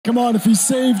Come on, if he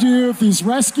saved you, if he's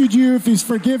rescued you, if he's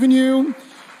forgiven you,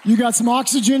 you got some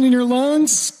oxygen in your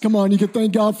lungs, come on, you can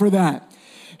thank God for that.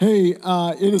 Hey,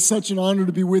 it is such an honor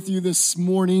to be with you this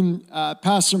morning.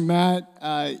 Pastor Matt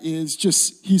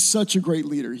he's such a great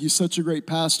leader. He's such a great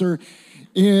pastor,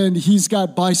 and he's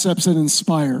got biceps that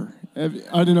inspire.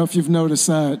 I don't know if you've noticed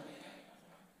that.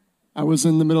 I was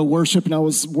in the middle of worship, and I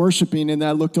was worshiping, and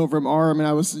I looked over my arm,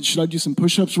 and should I do some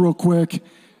push-ups real quick?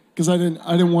 Because I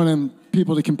didn't want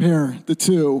people to compare the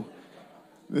two.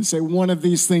 They say one of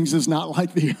these things is not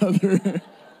like the other.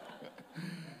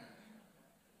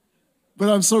 But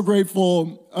I'm so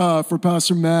grateful for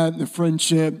Pastor Matt and the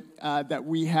friendship that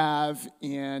we have.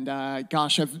 And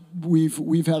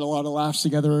we've had a lot of laughs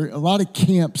together, a lot of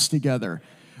camps together.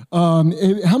 How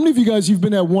many of you guys, you've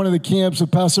been at one of the camps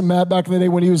with Pastor Matt back in the day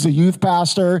when he was a youth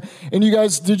pastor? And you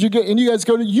guys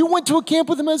you went to a camp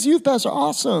with him as a youth pastor?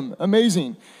 Awesome.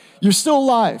 Amazing. You're still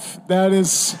alive. That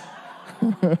is,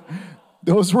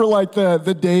 those were like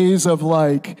the days of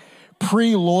like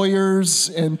pre-lawyers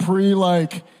and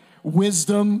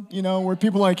wisdom, where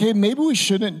people are like, hey, maybe we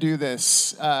shouldn't do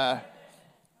this. Anyways,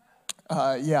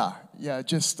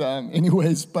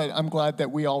 but I'm glad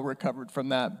that we all recovered from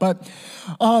that. But,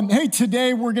 hey,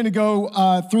 today we're going to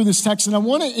go through this text, and I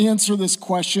want to answer this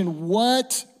question: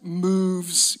 what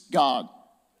moves God?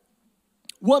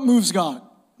 What moves God?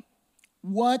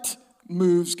 What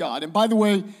moves God? And by the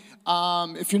way,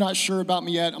 if you're not sure about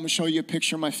me yet, I'm going to show you a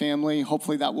picture of my family.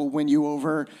 Hopefully that will win you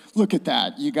over. Look at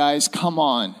that, you guys. Come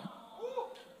on.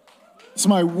 It's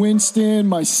my Winston,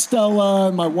 my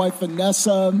Stella, my wife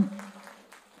Vanessa.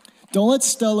 Don't let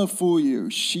Stella fool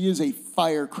you. She is a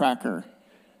firecracker.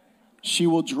 She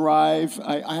will drive.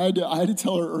 I had to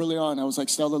tell her early on. I was like,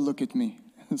 Stella, look at me.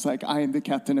 It's like, I am the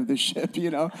captain of this ship,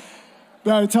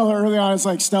 But I tell her early on, it's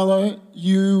like, Stella,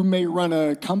 you may run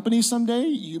a company someday,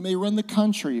 you may run the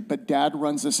country, but Dad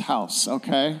runs this house,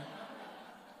 okay?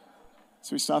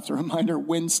 So we still have to remind her,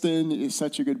 Winston is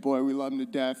such a good boy. We love him to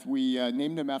death. We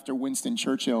named him after Winston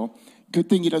Churchill. Good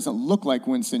thing he doesn't look like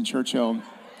Winston Churchill.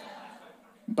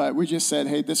 But we just said,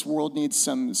 hey, this world needs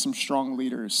some strong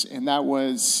leaders. And that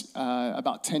was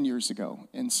about 10 years ago.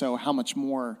 And so how much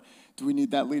more do we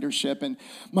need that leadership? And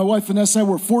my wife, Vanessa,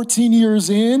 we're 14 years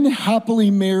in,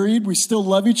 happily married. We still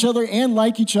love each other and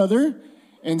like each other.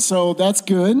 And so that's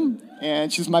good.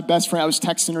 And she's my best friend. I was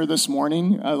texting her this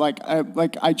morning.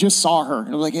 I just saw her. And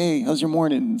I was like, hey, how's your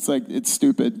morning? It's like, it's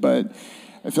stupid, but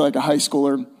I feel like a high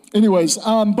schooler. Anyways,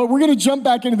 but we're going to jump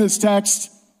back into this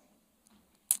text.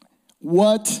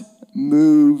 What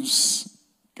moves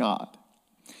God?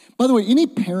 By the way, any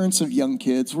parents of young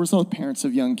kids? Where's all the parents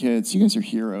of young kids? You guys are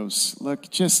heroes. Look,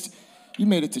 you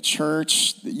made it to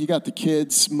church. You got the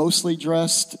kids mostly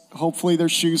dressed. Hopefully their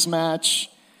shoes match.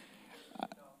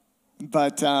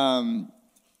 But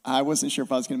I wasn't sure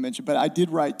if I was going to mention, but I did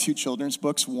write 2 children's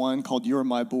books, one called You Are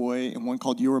My Boy and one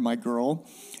called You Are My Girl.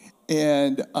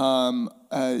 And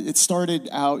it started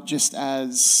out just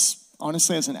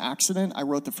honestly, as an accident. I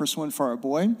wrote the first one for our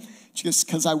boy just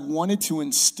because I wanted to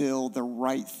instill the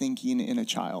right thinking in a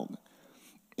child.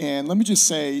 And let me just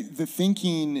say, the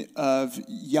thinking of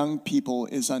young people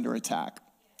is under attack.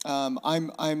 I've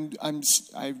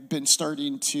been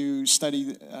starting to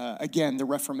study again the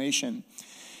Reformation,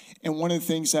 and one of the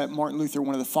things that Martin Luther,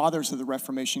 one of the fathers of the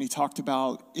Reformation, he talked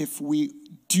about: if we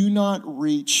do not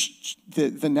reach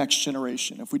the next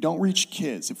generation, if we don't reach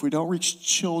kids, if we don't reach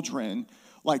children,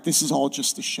 like this is all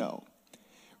just a show.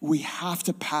 We have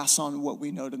to pass on what we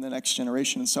know to the next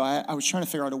generation. And so I was trying to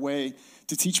figure out a way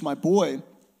to teach my boy.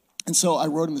 And so I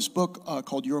wrote him this book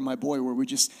called You Are My Boy, where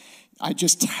I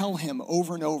just tell him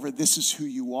over and over, this is who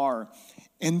you are.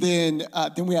 And then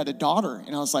we had a daughter.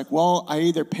 And I was like, well, I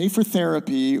either pay for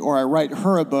therapy or I write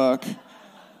her a book.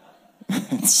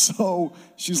 And so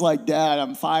she's like, Dad,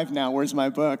 I'm 5 now. Where's my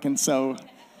book? And so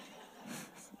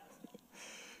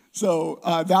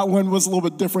that one was a little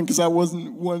bit different because that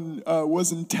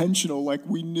was intentional. Like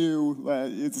we knew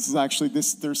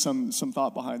there's some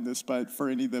thought behind this, but for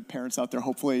any of the parents out there,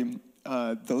 hopefully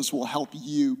those will help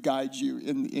you, guide you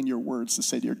in your words to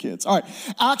say to your kids. All right,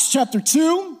 Acts chapter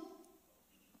 2,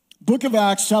 book of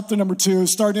Acts chapter number 2,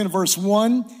 starting in verse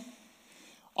 1.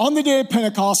 On the day of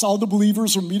Pentecost, all the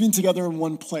believers were meeting together in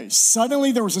one place.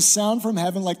 Suddenly there was a sound from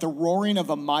heaven like the roaring of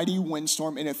a mighty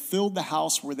windstorm, and it filled the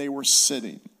house where they were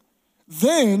sitting.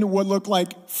 Then what looked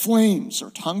like flames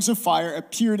or tongues of fire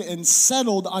appeared and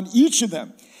settled on each of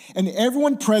them. And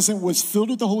everyone present was filled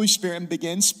with the Holy Spirit and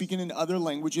began speaking in other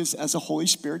languages as the Holy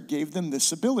Spirit gave them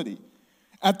this ability.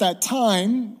 At that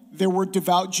time, there were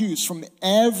devout Jews from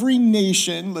every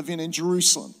nation living in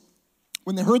Jerusalem.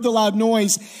 When they heard the loud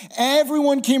noise,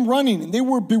 everyone came running, and they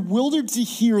were bewildered to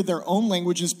hear their own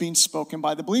languages being spoken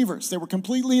by the believers. They were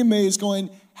completely amazed, going,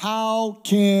 how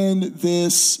can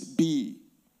this be?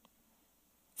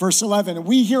 Verse 11, and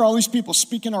we hear all these people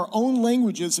speaking our own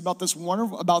languages about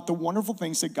the wonderful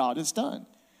things that God has done.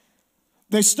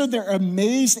 They stood there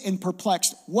amazed and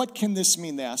perplexed. What can this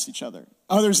mean? They asked each other.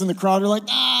 Others in the crowd are like,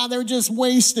 they're just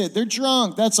wasted. They're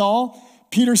drunk. That's all.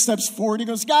 Peter steps forward. He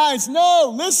goes, guys,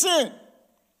 no, listen.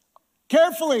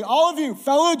 Carefully, all of you,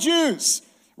 fellow Jews,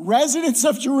 residents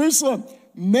of Jerusalem,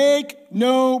 make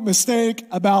no mistake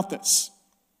about this.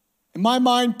 In my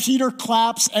mind, Peter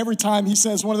claps every time he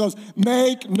says one of those,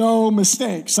 make no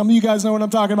mistake. Some of you guys know what I'm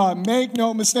talking about. Make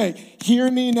no mistake. Hear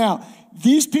me now.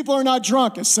 These people are not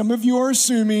drunk, as some of you are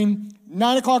assuming.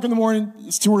 9 o'clock in the morning,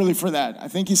 it's too early for that. I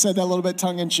think he said that a little bit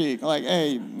tongue-in-cheek. Like,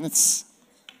 hey, it's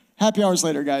happy hours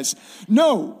later, guys.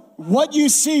 No. What you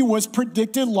see was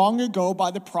predicted long ago by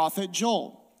the prophet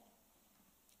Joel.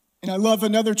 And I love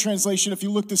another translation. If you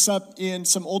look this up in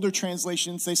some older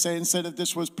translations, they say instead of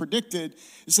this was predicted,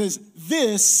 it says,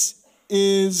 this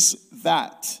is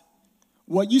that.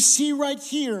 What you see right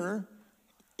here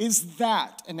is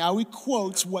that. And now he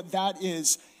quotes what that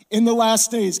is. In the last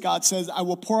days, God says, I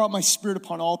will pour out my spirit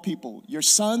upon all people. Your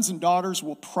sons and daughters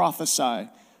will prophesy.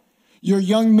 Your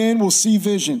young men will see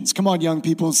visions. Come on, young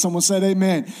people. Someone said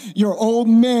amen. Your old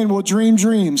men will dream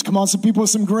dreams. Come on, some people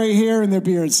with some gray hair in their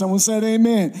beards. Someone said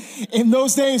amen. In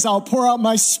those days, I'll pour out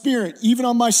my spirit, even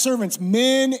on my servants,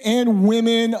 men and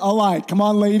women alike. Come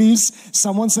on, ladies.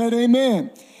 Someone said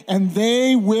amen. And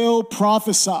they will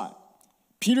prophesy.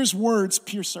 Peter's words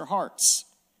pierced their hearts.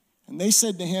 And they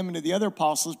said to him and to the other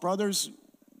apostles, brothers,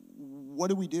 what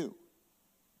do we do?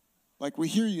 Like, we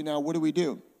hear you now. What do we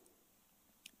do?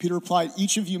 Peter replied,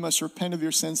 each of you must repent of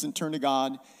your sins and turn to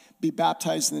God, be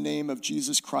baptized in the name of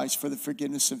Jesus Christ for the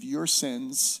forgiveness of your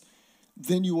sins.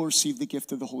 Then you will receive the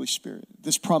gift of the Holy Spirit.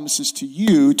 This promises to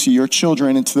you, to your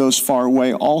children, and to those far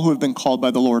away, all who have been called by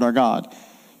the Lord our God.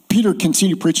 Peter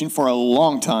continued preaching for a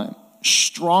long time,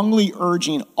 strongly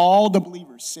urging all the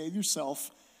believers, save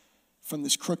yourself from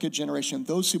this crooked generation.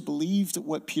 Those who believed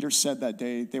what Peter said that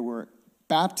day, they were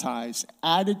baptized,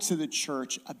 added to the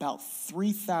church, about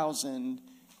 3,000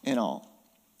 in all.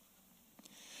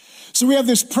 So we have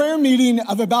this prayer meeting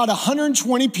of about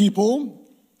 120 people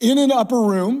in an upper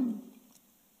room.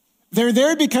 They're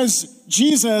there because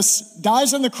Jesus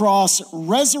dies on the cross,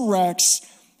 resurrects.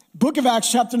 Book of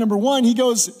Acts, chapter number 1, he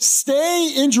goes,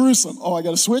 stay in Jerusalem. Oh, I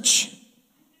got to switch.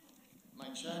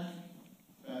 Mic check.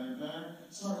 Better.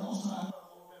 Sorry, also I have a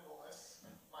little bit of a list.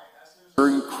 My S's are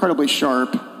incredibly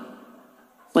sharp.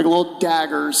 Like little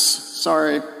daggers.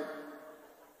 Sorry.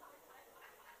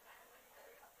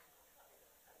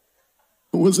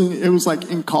 It was like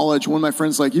in college, one of my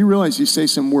friends like, you realize you say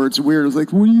some words weird. I was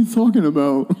like, what are you talking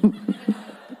about?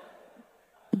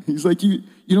 He's like, you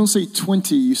don't say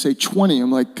 20, you say 20.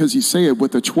 I'm like, because you say it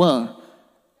with a twa.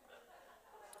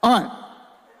 All right.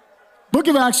 Book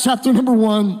of Acts, chapter number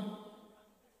 1.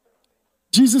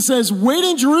 Jesus says, wait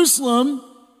in Jerusalem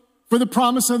for the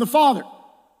promise of the Father.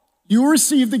 You will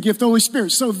receive the gift of the Holy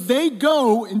Spirit. So they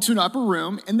go into an upper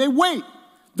room and they wait.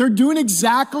 They're doing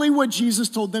exactly what Jesus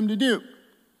told them to do.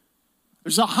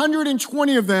 There's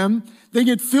 120 of them. They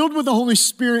get filled with the Holy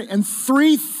Spirit, and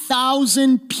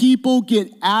 3,000 people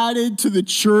get added to the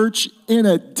church in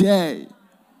a day.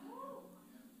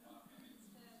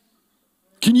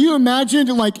 Can you imagine,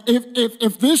 like,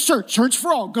 if this church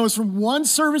for all, goes from one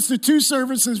service to 2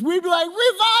 services, we'd be like,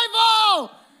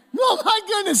 revival! Oh my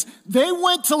goodness. They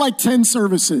went to like 10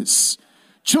 services.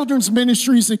 Children's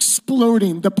ministries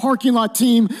exploding. The parking lot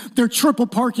team, they're triple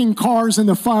parking cars in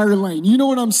the fire lane. You know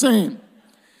what I'm saying?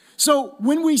 So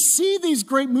when we see these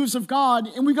great moves of God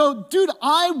and we go, dude,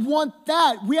 I want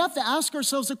that, we have to ask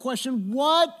ourselves the question,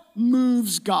 what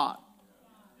moves God?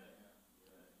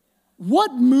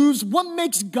 What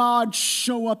makes God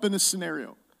show up in a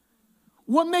scenario?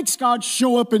 What makes God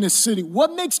show up in a city?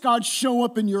 What makes God show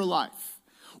up in your life?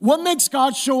 What makes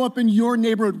God show up in your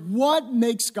neighborhood? What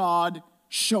makes God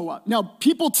show up? Now,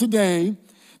 people today,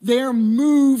 they're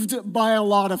moved by a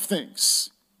lot of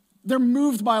things. They're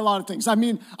moved by a lot of things. I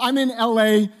mean, I'm in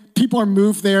LA. People are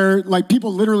moved there. Like,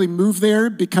 people literally move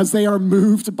there because they are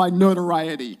moved by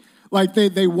notoriety. Like,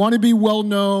 they want to be well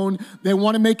known. They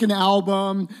want to make an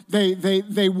album. They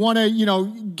want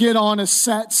to, get on a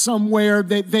set somewhere.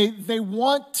 They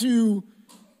want to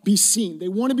be seen. They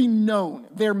want to be known.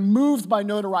 They're moved by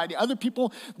notoriety. Other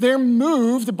people, they're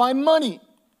moved by money.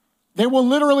 They will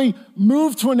literally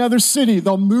move to another city.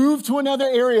 They'll move to another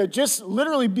area just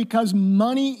literally because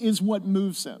money is what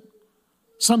moves them.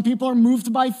 Some people are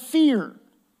moved by fear.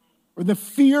 or the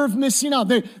fear of missing out.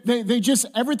 They just,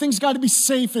 everything's got to be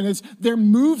safe, and they're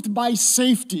moved by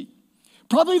safety.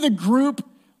 Probably the group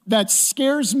that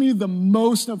scares me the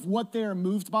most of what they are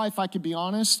moved by, if I could be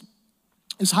honest,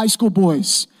 is high school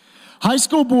boys. High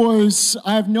school boys,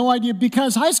 I have no idea,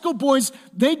 because high school boys,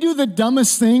 they do the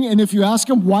dumbest thing, and if you ask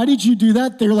them, why did you do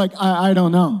that? They're like, I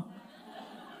don't know.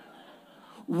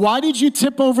 Why did you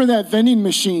tip over that vending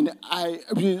machine?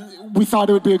 We thought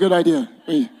it would be a good idea.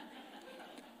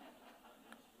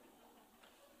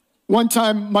 One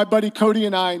time, my buddy Cody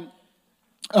and I,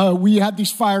 we had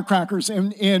these firecrackers,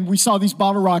 and we saw these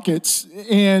bottle rockets,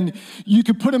 and you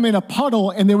could put them in a puddle,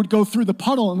 and they would go through the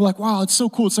puddle, and we're like, wow, it's so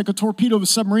cool. It's like a torpedo of a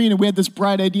submarine, and we had this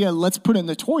bright idea, let's put it in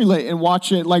the toilet and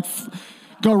watch it like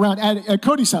go around at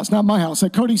Cody's house, not my house,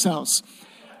 at Cody's house.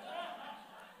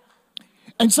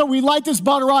 And so we light this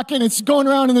bottle rocket, and it's going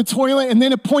around in the toilet, and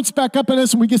then it points back up at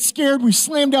us, and we get scared. We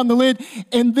slam down the lid,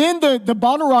 and then the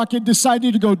bottle rocket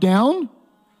decided to go down.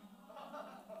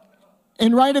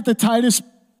 And right at the tightest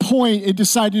point, it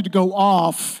decided to go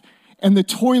off, and the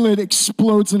toilet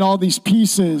explodes in all these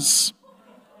pieces.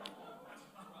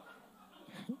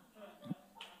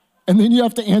 And then you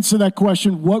have to answer that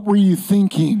question, what were you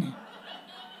thinking?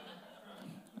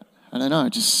 I don't know, I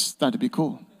just thought it'd be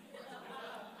cool.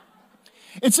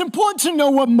 It's important to know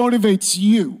what motivates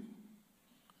you,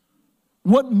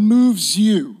 what moves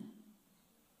you.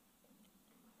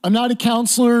 I'm not a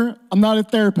counselor, I'm not a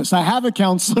therapist. I have a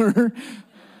counselor.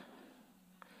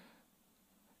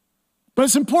 But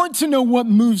it's important to know what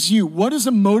moves you. What is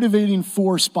a motivating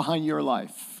force behind your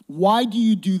life? Why do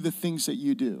you do the things that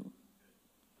you do?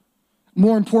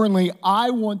 More importantly,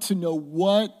 I want to know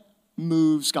what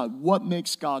moves God, what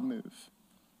makes God move.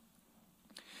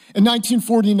 In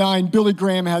 1949, Billy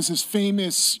Graham has his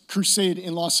famous crusade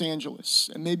in Los Angeles,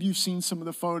 and maybe you've seen some of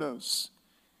the photos.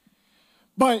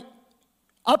 But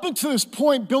up until this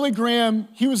point, Billy Graham,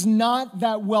 he was not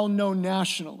that well known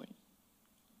nationally.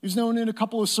 He was known in a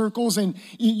couple of circles, and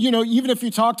even if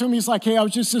you talk to him, he's like, hey, I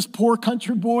was just this poor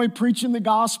country boy preaching the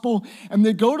gospel. And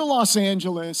they go to Los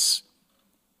Angeles,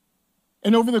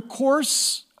 and over the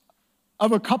course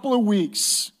of a couple of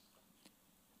weeks,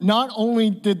 not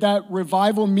only did that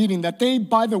revival meeting that they,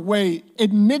 by the way,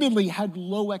 admittedly had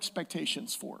low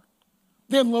expectations for.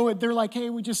 They're like, hey,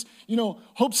 we just,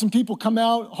 hope some people come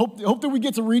out, hope that we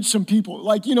get to reach some people.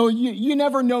 Like, you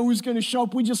never know who's going to show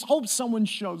up. We just hope someone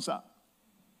shows up.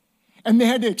 And they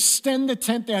had to extend the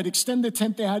tent, and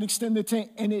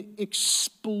it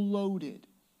exploded.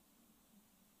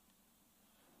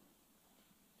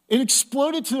 It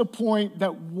exploded to the point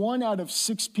that 1 out of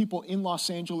 6 people in Los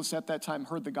Angeles at that time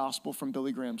heard the gospel from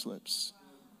Billy Graham's lips.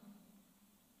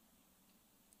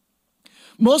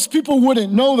 Most people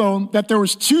wouldn't know, though, that there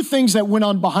was 2 things that went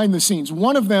on behind the scenes.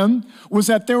 One of them was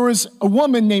that there was a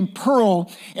woman named Pearl,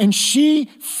 and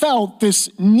she felt this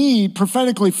need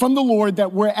prophetically from the Lord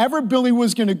that wherever Billy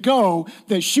was going to go,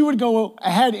 that she would go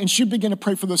ahead and she'd begin to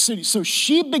pray for those cities. So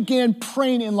she began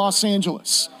praying in Los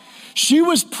Angeles. She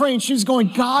was praying. She was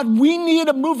going, God, we need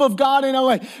a move of God in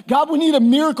LA. God, we need a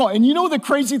miracle. And you know the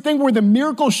crazy thing where the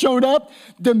miracle showed up?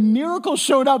 The miracle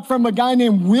showed up from a guy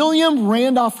named William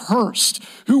Randolph Hearst,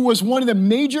 who was one of the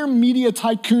major media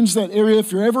tycoons that area.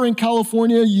 If you're ever in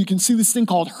California, you can see this thing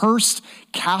called Hearst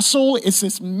Castle. It's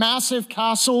this massive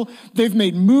castle. They've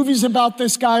made movies about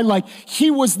this guy. Like,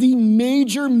 he was the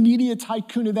major media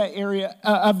tycoon of that area,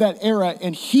 of that era.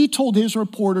 And he told his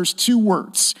reporters 2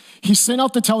 words. He sent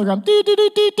out the telegram. He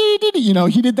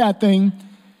did that thing.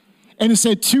 And it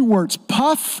said 2 words,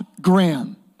 Puff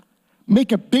Graham.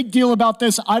 Make a big deal about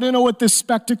this. I don't know what this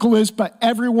spectacle is, but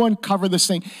everyone cover this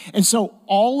thing. And so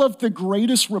all of the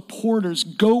greatest reporters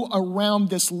go around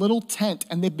this little tent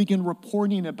and they begin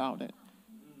reporting about it.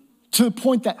 To the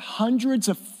point that hundreds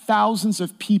of thousands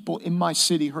of people in my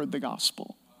city heard the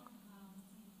gospel.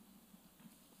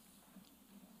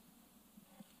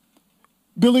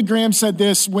 Billy Graham said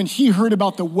this when he heard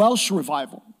about the Welsh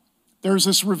revival. There's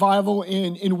this revival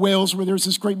in Wales where there's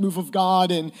this great move of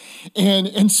God,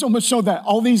 and so much so that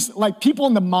all these people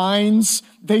in the mines,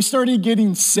 they started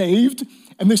getting saved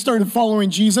and they started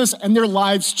following Jesus, and their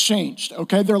lives changed,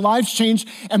 okay? Their lives changed,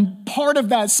 and part of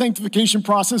that sanctification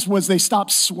process was they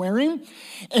stopped swearing,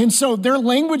 and so their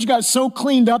language got so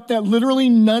cleaned up that literally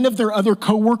none of their other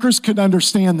coworkers could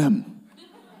understand them.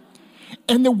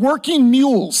 And the working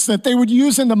mules that they would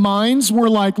use in the mines were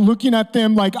looking at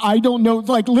them I don't know,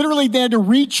 literally they had to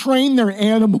retrain their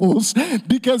animals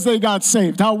because they got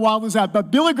saved. How wild is that? But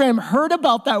Billy Graham heard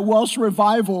about that Welsh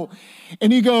revival,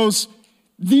 and he goes,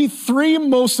 the 3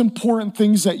 most important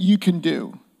things that you can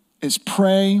do is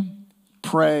pray,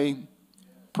 pray,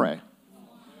 pray.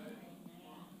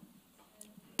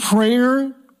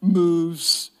 Prayer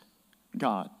moves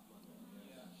God.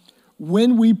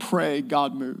 When we pray,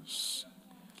 God moves.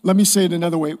 Let me say it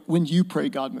another way. When you pray,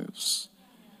 God moves.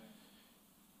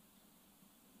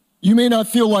 You may not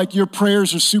feel like your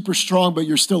prayers are super strong, but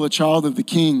you're still a child of the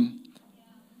King.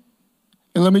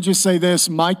 And let me just say this,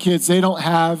 my kids, they don't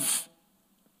have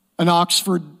an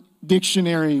Oxford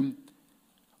Dictionary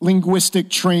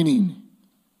linguistic training.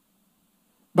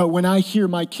 But when I hear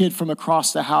my kid from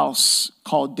across the house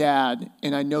call Dad,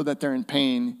 and I know that they're in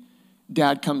pain,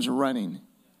 Dad comes running.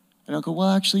 And I'll go, well,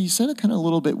 actually, you said it kind of a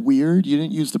little bit weird. You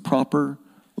didn't use the proper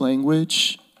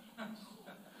language.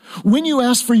 When you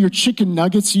asked for your chicken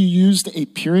nuggets, you used a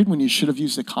period when you should have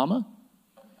used a comma.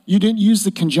 You didn't use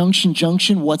the conjunction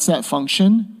junction. What's that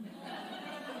function?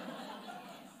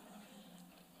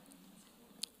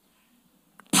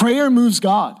 Prayer moves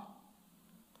God.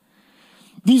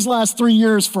 These last 3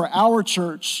 years for our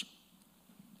church,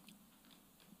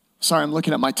 sorry, I'm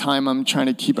looking at my time. I'm trying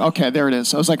to keep, okay, there it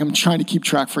is. I was like, I'm trying to keep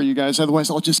track for you guys. Otherwise,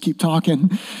 I'll just keep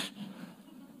talking.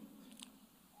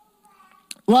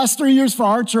 Last 3 years for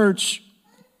our church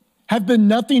have been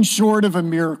nothing short of a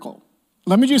miracle.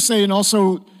 Let me just say, and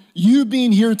also, you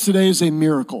being here today is a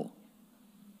miracle.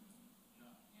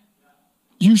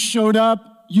 You showed up,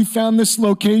 you found this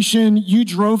location, you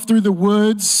drove through the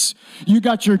woods, you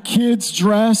got your kids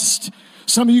dressed.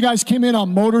 Some of you guys came in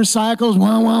on motorcycles,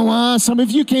 wah, wah, wah. Some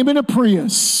of you came in a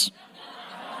Prius.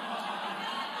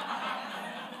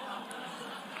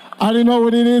 I don't know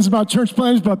what it is about church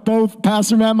planners, but both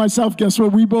Pastor Matt and myself, guess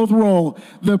what? We both roll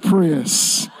the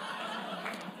Prius.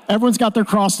 Everyone's got their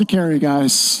cross to carry,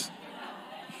 guys.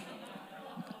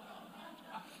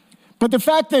 But the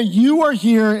fact that you are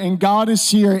here and God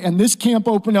is here and this camp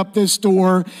opened up this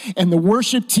door and the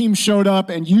worship team showed up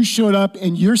and you showed up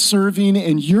and you're serving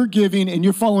and you're giving and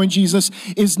you're following Jesus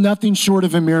is nothing short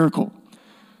of a miracle.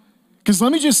 Because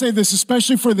let me just say this,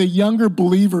 especially for the younger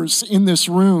believers in this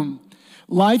room,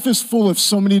 life is full of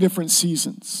so many different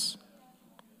seasons.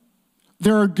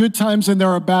 There are good times and there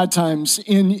are bad times.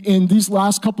 In these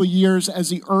last couple of years, as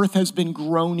the earth has been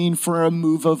groaning for a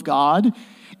move of God,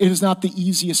 it is not the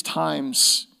easiest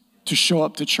times to show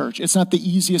up to church. It's not the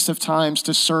easiest of times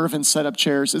to serve and set up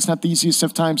chairs. It's not the easiest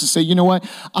of times to say, you know what,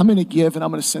 I'm going to give and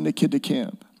I'm going to send a kid to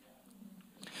camp.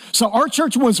 So our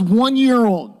church was 1 year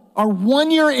old. Our 1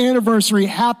 year anniversary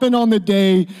happened on the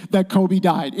day that Kobe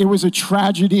died. It was a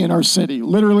tragedy in our city.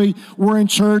 Literally, we're in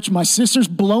church. My sister's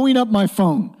blowing up my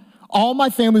phone. All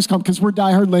my family's come because we're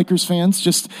diehard Lakers fans.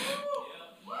 Just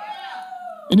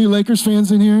any Lakers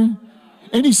fans in here?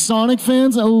 Any Sonic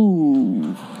fans?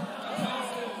 Oh.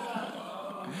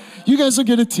 You guys will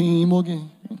get a team. We'll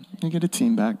get a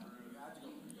team back.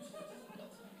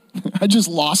 I just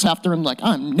lost after I'm like,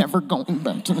 I'm never going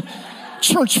back to the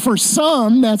church for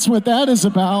some. That's what that is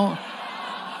about.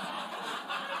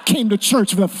 Came to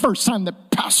church for the first time. The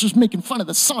pastor's making fun of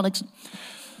the Sonics.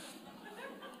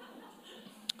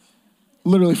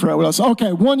 Literally forgot what else.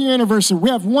 Okay, 1 year anniversary. We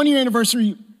have 1 year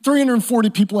anniversary.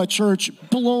 340 people at church,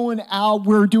 blowing out.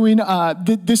 We're doing,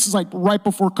 this is like right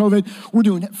before COVID, we're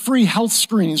doing free health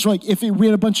screenings. Like we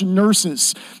had a bunch of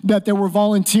nurses that were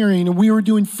volunteering and we were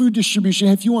doing food distribution.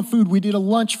 If you want food, we did a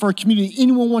lunch for our community.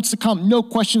 Anyone wants to come, no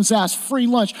questions asked, free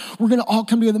lunch. We're going to all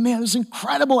come together. Man, it was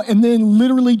incredible. And then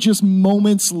literally just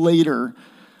moments later,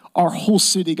 our whole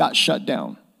city got shut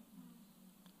down.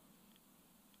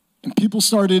 And people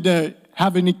started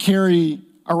having to carry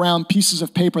around pieces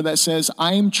of paper that says,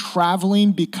 I am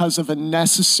traveling because of a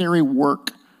necessary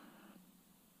work.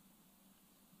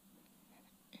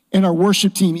 And our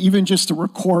worship team, even just to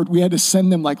record, we had to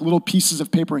send them like little pieces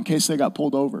of paper in case they got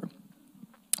pulled over.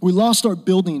 We lost our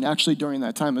building actually during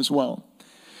that time as well.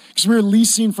 Because we were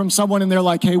leasing from someone and they're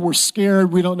like, hey, we're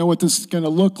scared. We don't know what this is going to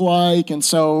look like. And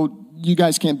so you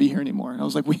guys can't be here anymore. And I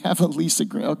was like, we have a lease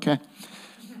agreement. Okay.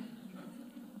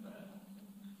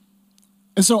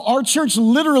 And so our church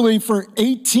literally for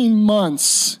 18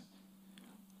 months,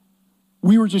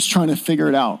 we were just trying to figure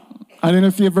it out. I don't know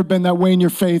if you've ever been that way in your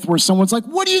faith where someone's like,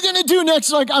 what are you going to do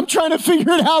next? Like, I'm trying to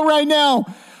figure it out right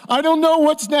now. I don't know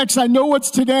what's next. I know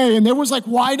what's today. And there was like,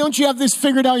 why don't you have this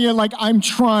figured out yet? Like, I'm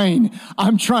trying.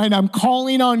 I'm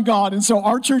calling on God. And so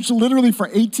our church literally for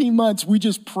 18 months, we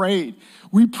just prayed.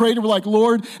 We prayed and we're like,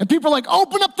 Lord, and people are like,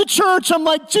 open up the church. I'm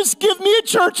like, just give me a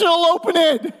church and I'll open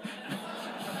it.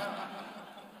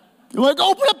 You're like,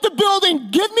 open up the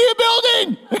building. Give me a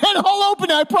building and I'll open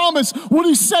it. I promise. We'll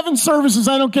do 7 services.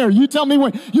 I don't care. You tell me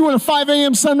when. You want a 5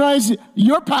 a.m. sunrise?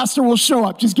 Your pastor will show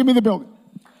up. Just give me the building.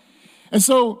 And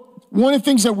so one of the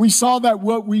things that we saw that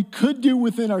what we could do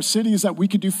within our city is that we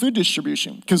could do food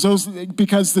distribution because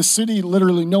the city,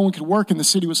 literally no one could work and the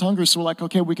city was hungry. So we're like,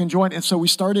 okay, we can join. And so we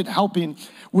started helping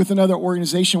with another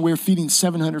organization. We were feeding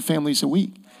 700 families a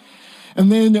week.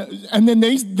 And then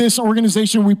this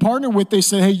organization we partnered with, they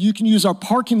said, hey, you can use our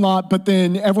parking lot, but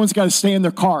then everyone's got to stay in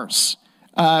their cars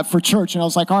for church. And I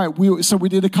was like, all right, so we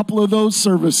did a couple of those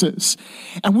services.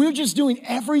 And we were just doing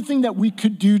everything that we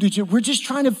could do we're just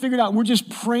trying to figure it out. We're just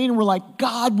praying. And we're like,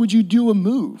 God, would you do a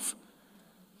move?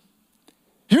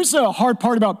 Here's the hard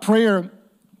part about prayer.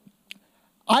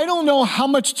 I don't know how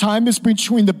much time is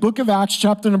between the book of Acts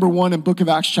chapter number 1 and book of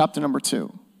Acts chapter number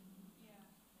 2.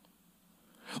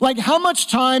 Like how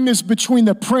much time is between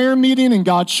the prayer meeting and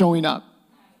God showing up?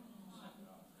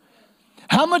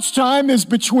 How much time is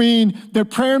between the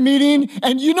prayer meeting?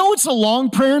 And you know it's a long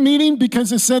prayer meeting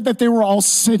because it said that they were all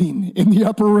sitting in the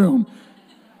upper room.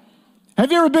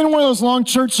 Have you ever been in one of those long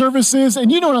church services?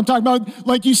 And you know what I'm talking about.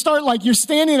 Like you start, like you're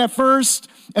standing at first.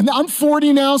 And I'm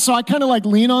 40 now, so I kind of like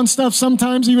lean on stuff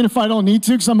sometimes, even if I don't need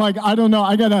to. Because I'm like, I don't know.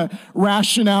 I got to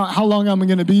ration out how long I'm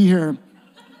going to be here.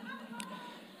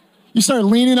 You start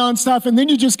leaning on stuff, and then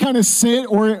you just kind of sit,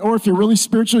 or if you're really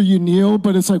spiritual, you kneel.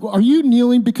 But it's like, are you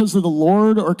kneeling because of the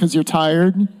Lord or because you're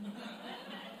tired?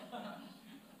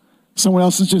 Someone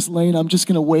else is just laying, I'm just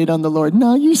going to wait on the Lord.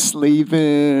 No, you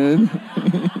sleeping.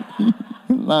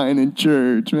 Lying in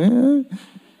church, man.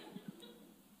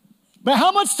 But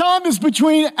how much time is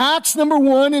between Acts number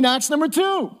 1 and Acts number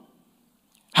 2?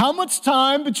 How much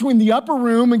time between the upper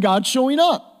room and God showing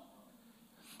up?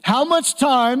 How much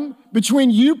time between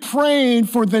you praying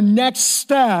for the next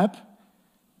step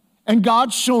and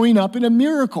God showing up in a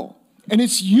miracle? And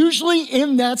it's usually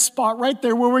in that spot right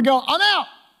there where we go, I'm out.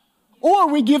 Or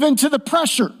we give in to the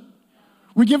pressure.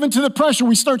 We give in to the pressure.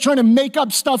 We start trying to make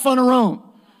up stuff on our own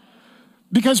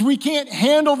because we can't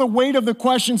handle the weight of the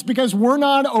questions because we're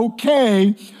not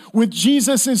okay with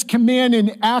Jesus' command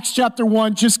in Acts chapter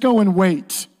 1, just go and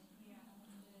wait.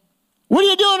 What are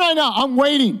you doing right now? I'm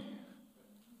waiting.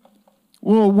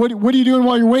 Well, what are you doing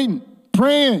while you're waiting?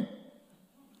 Praying.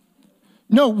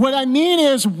 No, what I mean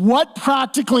is, what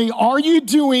practically are you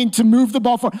doing to move the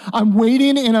ball forward? I'm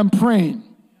waiting and I'm praying.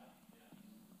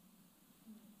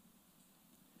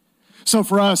 So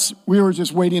for us, we were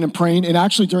just waiting and praying. And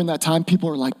actually during that time, people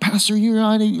are like, Pastor, you're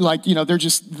not, like, you know,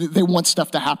 they want stuff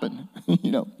to happen,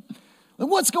 you know. Like,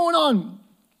 what's going on?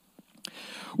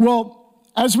 Well,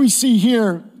 as we see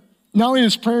here, not only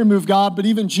does prayer move God, but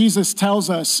even Jesus tells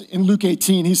us in Luke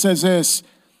 18, he says this,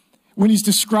 when he's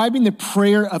describing the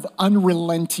prayer of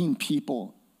unrelenting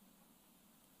people.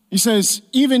 He says,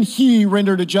 even he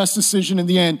rendered a just decision in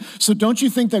the end. So don't you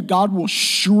think that God will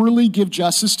surely give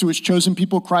justice to his chosen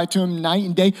people who cry to him night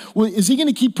and day? Well, is he going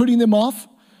to keep putting them off?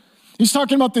 He's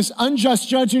talking about this unjust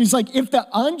judge, and he's like, if the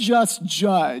unjust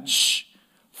judge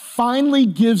finally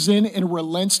gives in and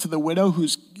relents to the widow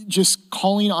who's just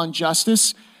calling on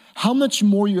justice, how much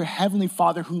more your heavenly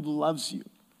Father who loves you?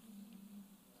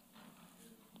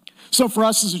 So for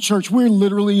us as a church, we're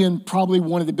literally in probably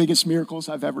one of the biggest miracles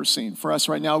I've ever seen. For us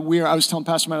right now, I was telling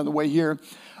Pastor Matt on the way here,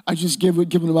 I just giving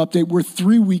him an update. We're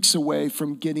 3 weeks away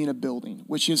from getting a building,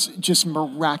 which is just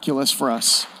miraculous for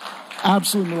us.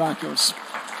 Absolutely miraculous.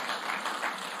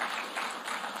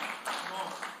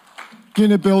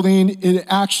 Getting a building, it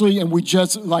actually, and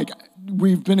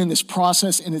we've been in this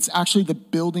process, and it's actually the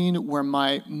building where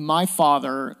my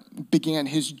father began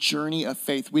his journey of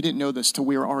faith. We didn't know this till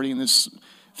we were already in this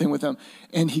thing with him.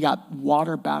 And he got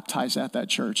water baptized at that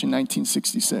church in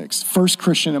 1966. First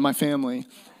Christian in my family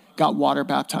got water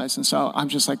baptized. And so I'm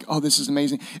just like, oh, this is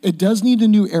amazing. It does need a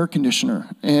new air conditioner,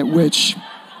 which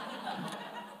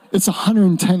it's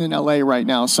 110 in LA right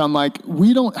now. So I'm like,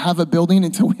 we don't have a building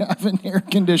until we have an air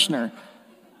conditioner.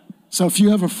 So if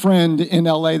you have a friend in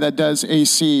LA that does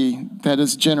AC, that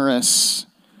is generous.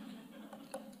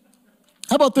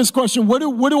 How about this question? What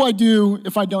do I do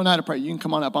if I don't know how to pray? You can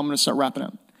come on up. I'm going to start wrapping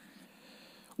up.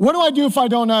 What do I do if I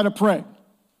don't know how to pray?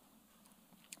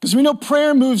 Because we know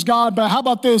prayer moves God, but how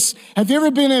about this? Have you ever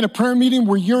been at a prayer meeting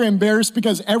where you're embarrassed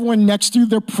because everyone next to you,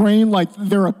 they're praying like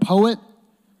they're a poet?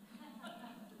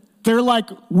 They're like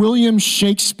William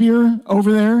Shakespeare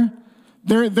over there.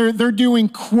 They're doing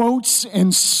quotes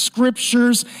and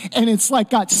scriptures, and it's like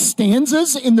got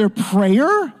stanzas in their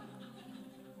prayer.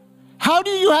 How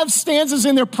do you have stanzas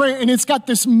in their prayer and it's got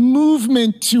this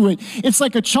movement to it? It's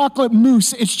like a chocolate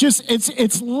mousse. It's just,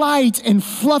 it's light and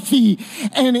fluffy,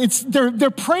 and it's their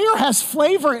prayer has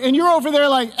flavor, and you're over there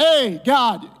like, hey,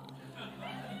 God.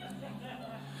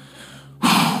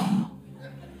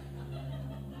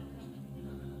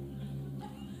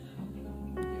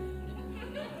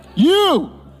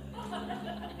 You.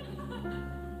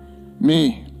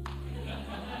 me.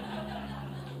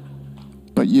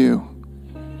 But you.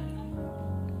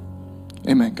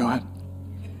 Amen. Go ahead.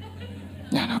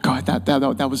 Yeah, no, go ahead.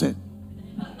 That was it.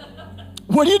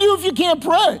 What do you do if you can't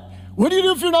pray? What do you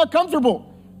do if you're not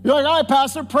comfortable? You're like, all right,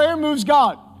 Pastor, prayer moves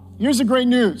God. Here's the great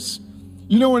news.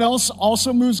 You know what else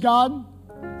also moves God?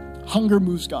 Hunger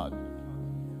moves God.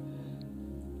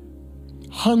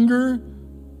 Hunger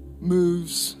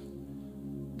moves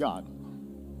God.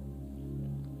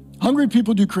 Hungry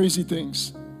people do crazy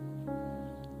things.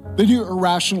 They do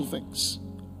irrational things.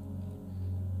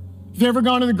 Have you ever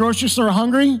gone to the grocery store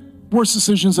hungry? Worst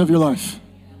decisions of your life.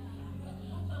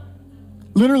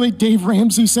 Literally, Dave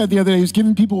Ramsey said the other day, he was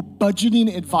giving people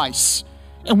budgeting advice.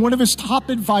 And one of his top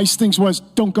advice things was,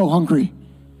 don't go hungry.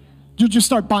 You'll just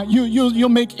start buying, you'll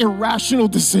make irrational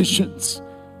decisions.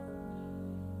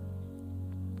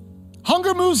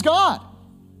 Hunger moves God.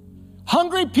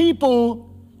 Hungry people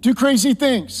do crazy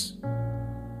things.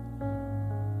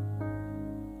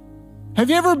 Have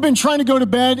you ever been trying to go to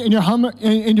bed and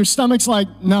your stomach's like,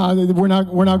 nah, we're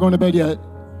not going to bed yet.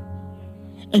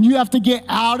 And you have to get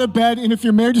out of bed, and if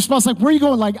you're married, your spouse like, where are you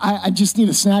going? Like, I just need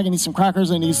a snack, I need some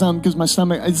crackers, I need something, because my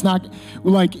stomach, it's not,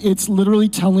 like, it's literally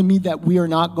telling me that we are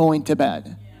not going to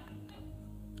bed.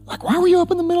 Like, why were you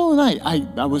up in the middle of the night?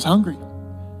 I was hungry.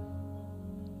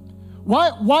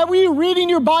 Why were you reading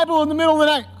your Bible in the middle of the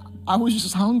night? I was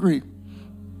just hungry.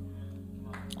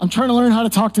 I'm trying to learn how to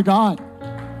talk to God.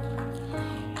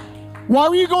 Why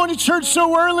were you going to church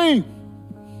so early?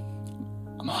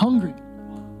 I'm hungry.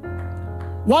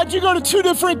 Why'd you go to 2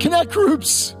 different connect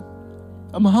groups?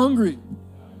 I'm hungry.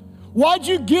 Why'd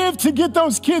you give to get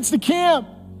those kids to camp?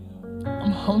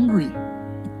 I'm hungry.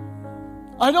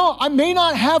 I may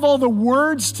not have all the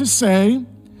words to say.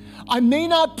 I may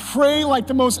not pray like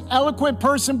the most eloquent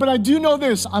person, but I do know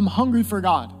this. I'm hungry for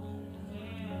God.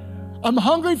 I'm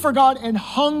hungry for God, and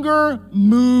hunger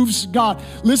moves God.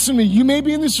 Listen to me, you may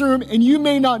be in this room and you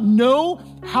may not know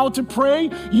how to pray.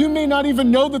 You may not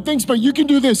even know the things, but you can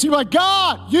do this. You're like,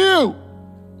 God, you,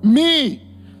 me,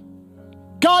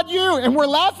 God, you. And we're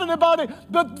laughing about it.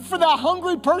 But for that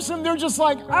hungry person, they're just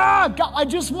like, God, I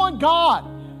just want God.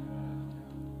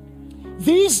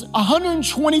 These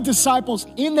 120 disciples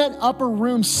in that upper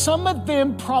room, some of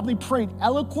them probably prayed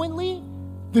eloquently.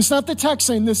 This is not the text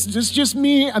saying this. This is just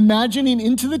me imagining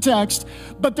into the text.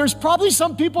 But there's probably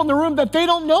some people in the room that they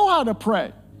don't know how to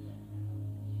pray.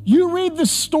 You read the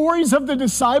stories of the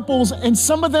disciples, and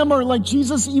some of them are like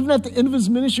Jesus, even at the end of his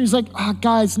ministry, he's like,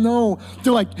 guys, no.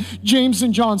 They're like James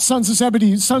and John, sons of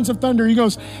Zebedee, sons of thunder. He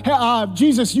goes, hey,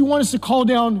 Jesus, you want us to call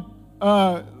down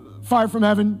fire from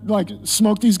heaven, like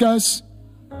smoke these guys?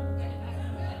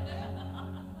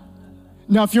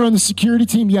 Now, if you're on the security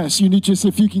team, yes, you need just,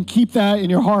 if you can keep that in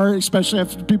your heart, especially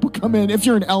after people come in. If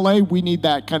you're in LA, we need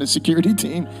that kind of security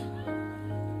team.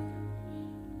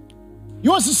 You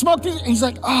want us to smoke these? And he's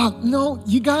like, no,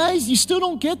 you guys, you still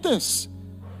don't get this.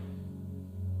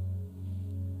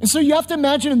 And so you have to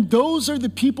imagine those are the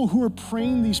people who are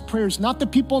praying these prayers, not the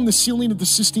people on the ceiling of the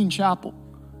Sistine Chapel.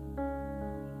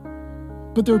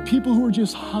 But there are people who are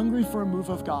just hungry for a move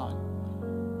of God.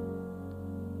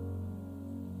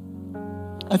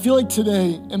 I feel like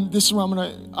today, and this is where I'm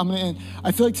gonna end.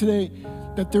 I feel like today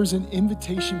that there's an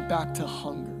invitation back to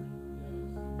hunger.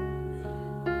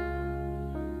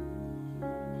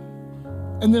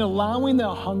 And then allowing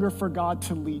that hunger for God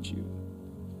to lead you.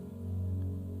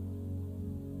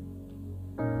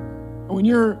 When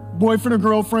your boyfriend or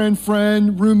girlfriend,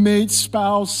 friend, roommate,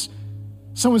 spouse,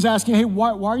 someone's asking, hey,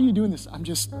 why are you doing this? I'm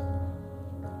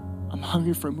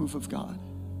hungry for a move of God.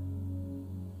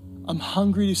 I'm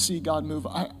hungry to see God move.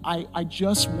 I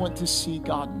just want to see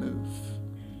God move.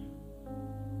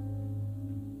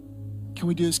 Can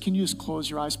we do this? Can you just close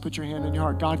your eyes, put your hand on your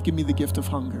heart? God, give me the gift of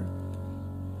hunger.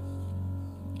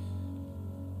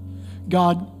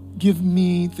 God, give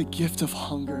me the gift of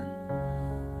hunger.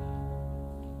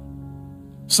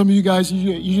 Some of you guys,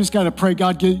 you just got to pray,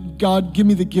 God, give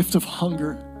me the gift of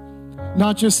hunger.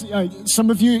 Not just, some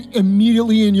of you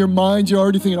immediately in your mind, you're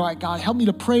already thinking, all right, God, help me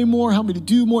to pray more, help me to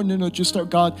do more. No, just start,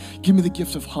 God, give me the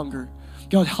gift of hunger.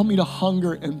 God, help me to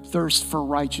hunger and thirst for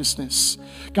righteousness.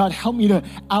 God, help me to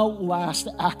outlast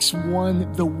Acts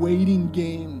 1, the waiting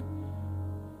game.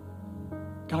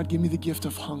 God, give me the gift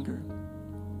of hunger.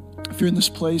 If you're in this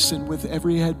place and with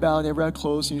every head bowed, every eye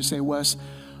closed, and you say, Wes,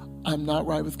 I'm not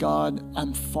right with God.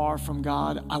 I'm far from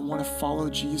God. I want to follow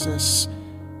Jesus.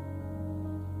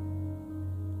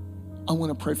 I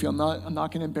want to pray for you. I'm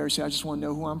not going to embarrass you. I just want to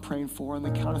know who I'm praying for. On the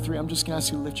count of 3, I'm just going to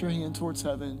ask you to lift your hand towards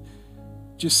heaven,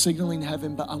 just signaling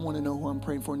heaven, but I want to know who I'm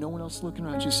praying for. No one else looking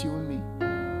around, just you and me.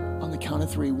 On the count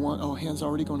of three. One, oh, hands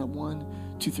already going up.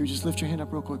 1, 2, 3. Just lift your hand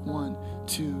up real quick. 1,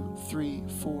 2, 3,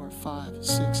 4, 5,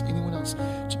 6. Anyone else?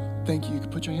 Thank you. You can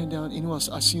put your hand down. Anyone else?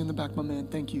 I see you in the back, my man.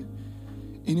 Thank you.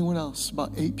 Anyone else?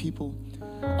 About 8 people.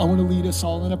 I want to lead us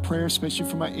all in a prayer, especially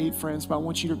for my 8 friends, but I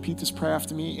want you to repeat this prayer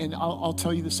after me, and I'll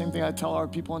tell you the same thing I tell our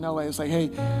people in LA. It's like, hey,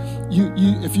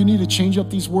 if you need to change up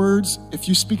these words, if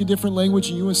you speak a different language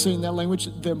and you want to say in that language,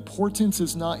 the importance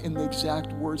is not in the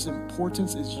exact words. The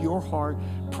importance is your heart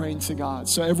praying to God.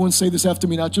 So everyone say this after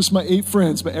me, not just my 8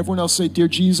 friends, but everyone else say, Dear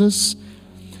Jesus,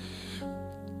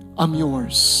 I'm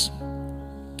yours,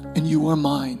 and you are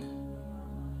mine.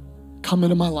 Come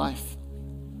into my life.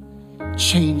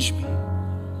 Change me.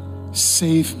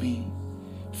 Save me.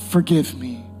 Forgive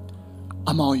me.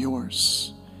 I'm all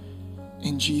yours.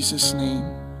 In Jesus' name.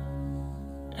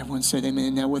 Everyone said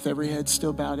amen. Now with every head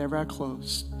still bowed, every eye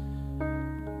closed,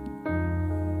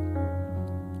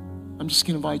 I'm just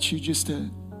going to invite you just to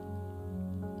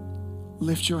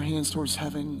lift your hands towards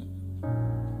heaven.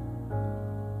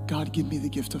 God, give me the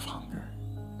gift of hunger.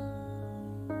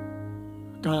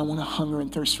 God, I want to hunger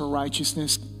and thirst for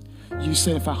righteousness. You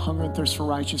said if I hunger and thirst for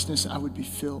righteousness, I would be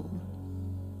filled.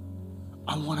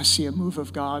 I want to see a move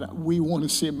of God. We want to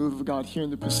see a move of God here in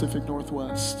the Pacific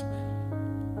Northwest.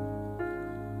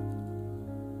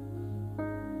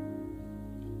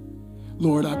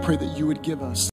 Lord, I pray that you would give us